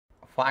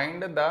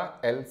Find the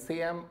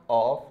LCM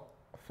of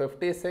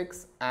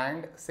 56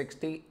 and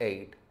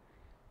 68.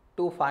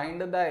 To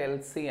find the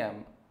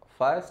LCM,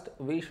 first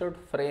we should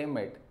frame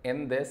it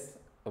in this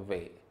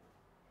way.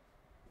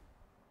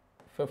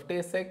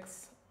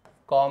 56,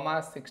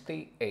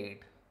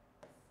 68.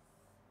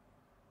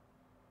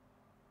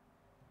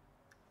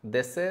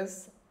 This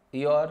is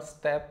your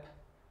step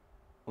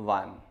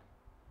 1.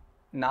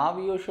 Now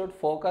you should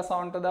focus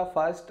on to the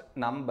first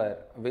number,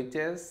 which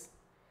is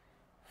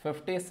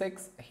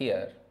 56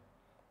 here.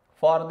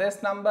 For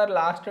this number,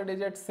 last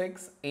digit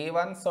 6,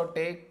 even, so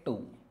take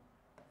 2.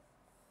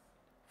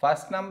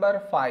 First number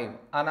 5,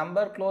 a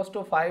number close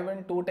to 5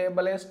 in 2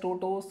 table is 2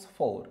 2s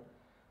 4.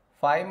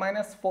 5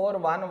 minus 4,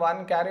 1,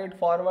 1 carried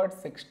forward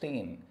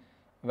 16.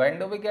 When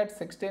do we get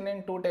 16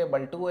 in 2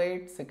 table? 2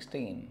 8,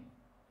 16.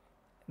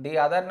 The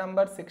other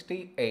number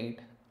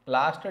 68,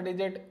 last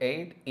digit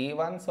 8,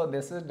 even, so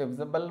this is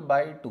divisible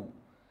by 2.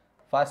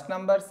 First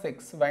number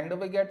 6, when do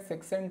we get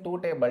 6 in 2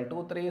 table?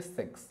 2 3,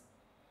 6.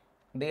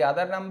 The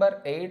other number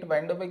 8,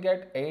 when do we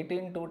get 8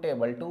 in 2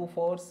 table? 2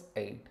 4s,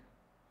 8.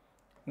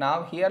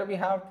 Now here we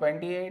have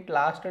 28,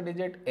 last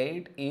digit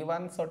 8,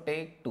 even, so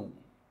take 2.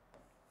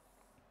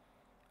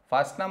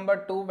 First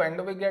number 2, when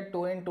do we get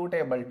 2 in 2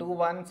 table? 2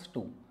 1s,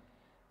 2.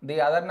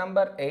 The other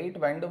number 8,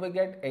 when do we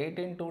get 8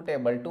 in 2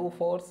 table? 2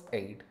 4s,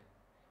 8.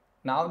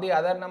 Now the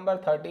other number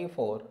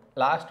 34,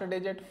 last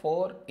digit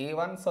 4,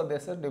 even, so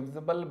this is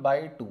divisible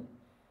by 2.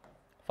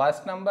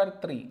 First number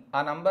 3,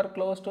 a number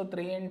close to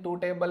 3 in 2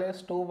 table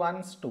is 2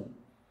 1s, 2.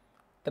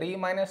 3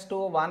 minus 2,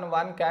 1,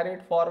 1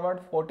 carried forward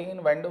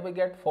 14. When do we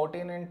get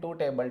 14 in 2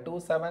 table? 2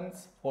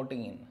 7s,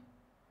 14.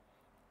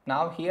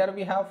 Now here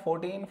we have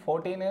 14,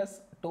 14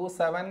 is 2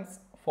 7s,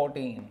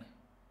 14.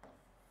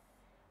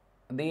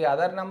 The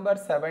other number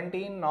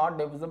 17 not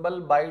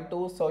divisible by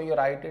 2, so you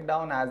write it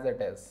down as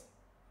it is.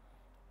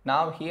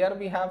 Now here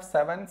we have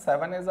 7,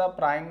 7 is a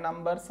prime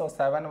number, so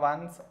 7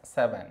 1s,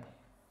 7.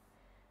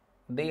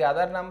 The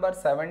other number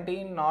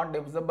 17 not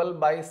divisible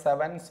by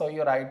 7, so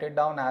you write it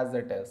down as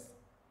it is.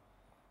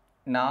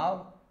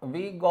 Now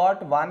we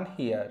got 1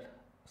 here,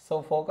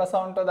 so focus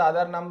on to the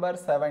other number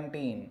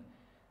 17.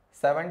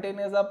 17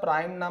 is a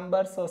prime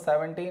number, so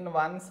 17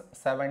 1s,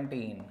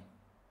 17.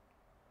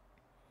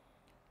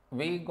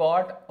 We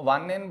got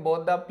 1 in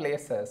both the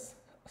places,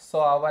 so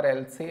our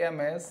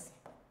LCM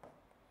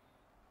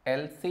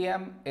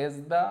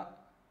is the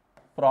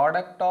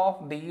product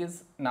of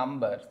these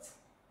numbers,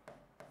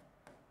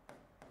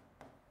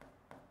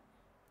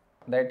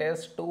 that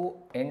is 2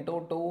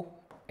 into 2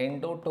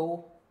 into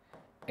 2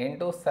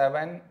 into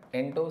 7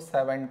 into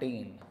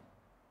 17.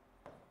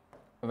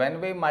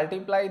 When we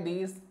multiply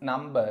these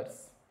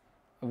numbers,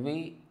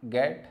 we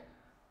get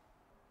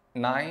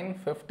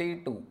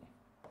 952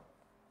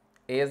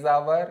 is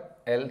our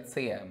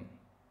LCM.